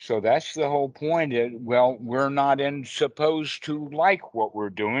 So that's the whole point. Well, we're not supposed to like what we're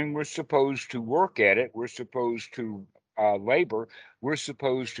doing. We're supposed to work at it. We're supposed to labor. We're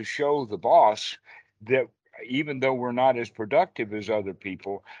supposed to show the boss that even though we're not as productive as other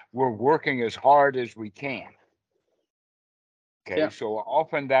people, we're working as hard as we can. Okay, yeah. so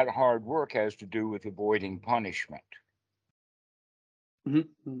often that hard work has to do with avoiding punishment. Mhm,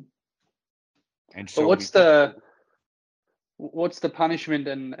 mhm. And But so we can't. what's the punishment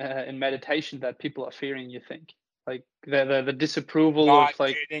in meditation that people are fearing? You think like the disapproval not of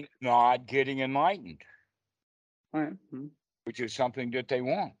like, not getting enlightened, right, mhm, which is something that they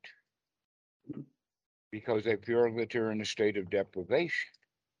want, mhm, because they feel that they're in a state of deprivation.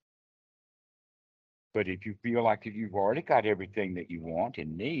 But if you feel like if you've already got everything that you want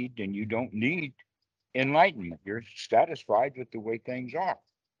and need, then you don't need enlightenment. You're satisfied with the way things are.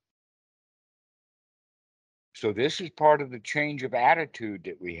 So this is part of the change of attitude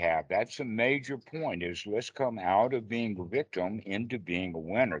that we have. That's a major point is let's come out of being a victim into being a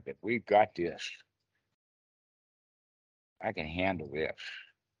winner, that we've got this. I can handle this.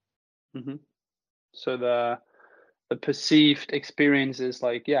 mhm. So the perceived experience is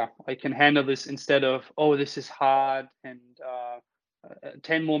like, yeah, I can handle this instead of, oh, this is hard and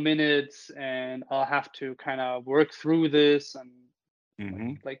 10 more minutes and I'll have to kind of work through this and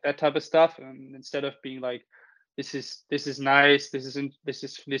Hmm. like that type of stuff. And instead of being like, this is nice,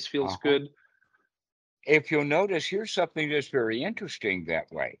 this feels Uh-huh. good. If you'll notice, here's something that's very interesting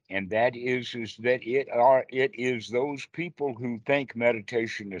that way, and that is that it is those people who think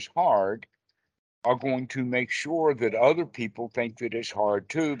meditation is hard are going to make sure that other people think that it's hard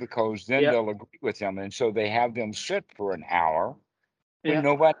too, because then Yeah, they'll agree with them. And so they have them sit for an hour when yeah,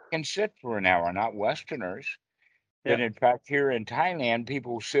 nobody can sit for an hour, not Westerners. yeah. That in fact, here in Thailand,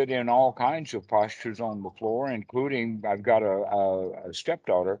 people sit in all kinds of postures on the floor, including I've got a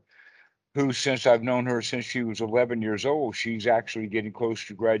stepdaughter who, since I've known her since she was 11 years old, she's actually getting close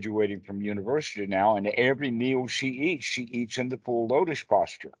to graduating from university now. And every meal she eats in the full lotus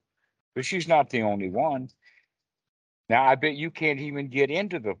posture. But she's not the only one. Now, I bet you can't even get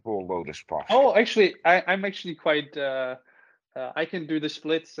into the full lotus posture. Oh, actually, I'm actually quite. I can do the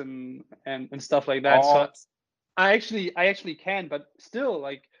splits and stuff like that. Oh, So I actually can, but still,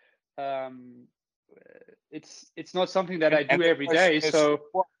 like, um, it's not something that I And do the every question day. is, so So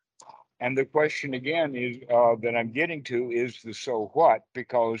what? And the question again is that I'm getting to is the so what?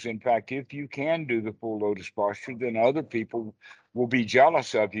 Because in fact, if you can do the full lotus posture, then other people will be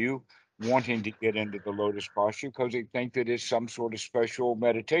jealous of you wanting to get into the lotus posture because they think that it's some sort of special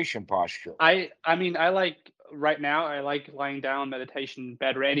meditation posture. I mean, I like right now, I like lying down meditation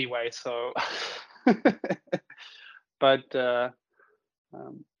better anyway. So, but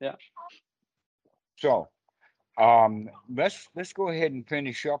yeah, So let's go ahead and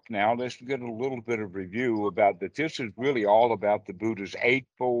finish up now. Let's get a little bit of review about that. This is really all about the Buddha's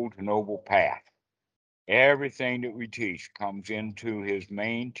Eightfold Noble Path. Everything that we teach comes into his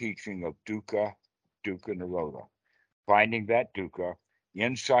main teaching of dukkha nirodha, finding that dukkha,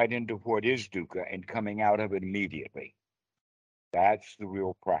 insight into what is dukkha, and coming out of it immediately. That's the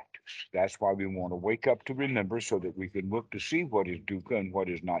real practice. That's why we want to wake up to remember so that we can look to see what is dukkha and what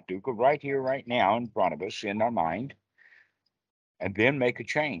is not dukkha right here, right now, in front of us, in our mind, and then make a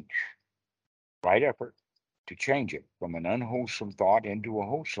change. Right effort to change it from an unwholesome thought into a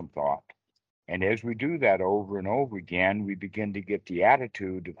wholesome thought. And as we do that over and over again, we begin to get the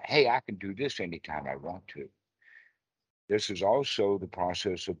attitude of, hey, I can do this anytime I want to. This is also the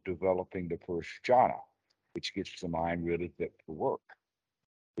process of developing the first jhana, which gets the mind really fit for work.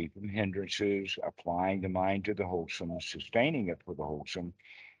 Free from hindrances, applying the mind to the wholesome, sustaining it for the wholesome.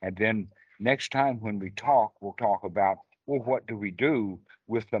 And then next time when we talk, we'll talk about, well, what do we do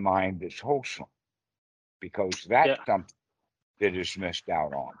with the mind that's wholesome? Because that's yeah, something that is missed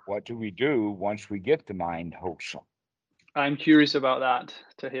out on. What do we do once we get the mind wholesome? I'm curious about that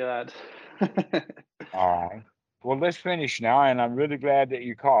to hear that. All right. Well, let's finish now, and I'm really glad that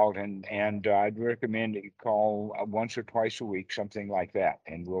you called, and I'd recommend that you call once or twice a week, something like that,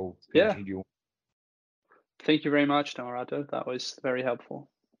 and we'll Yeah, continue. thank you very much, Namarato. That was very helpful.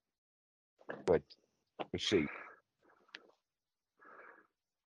 But let's see.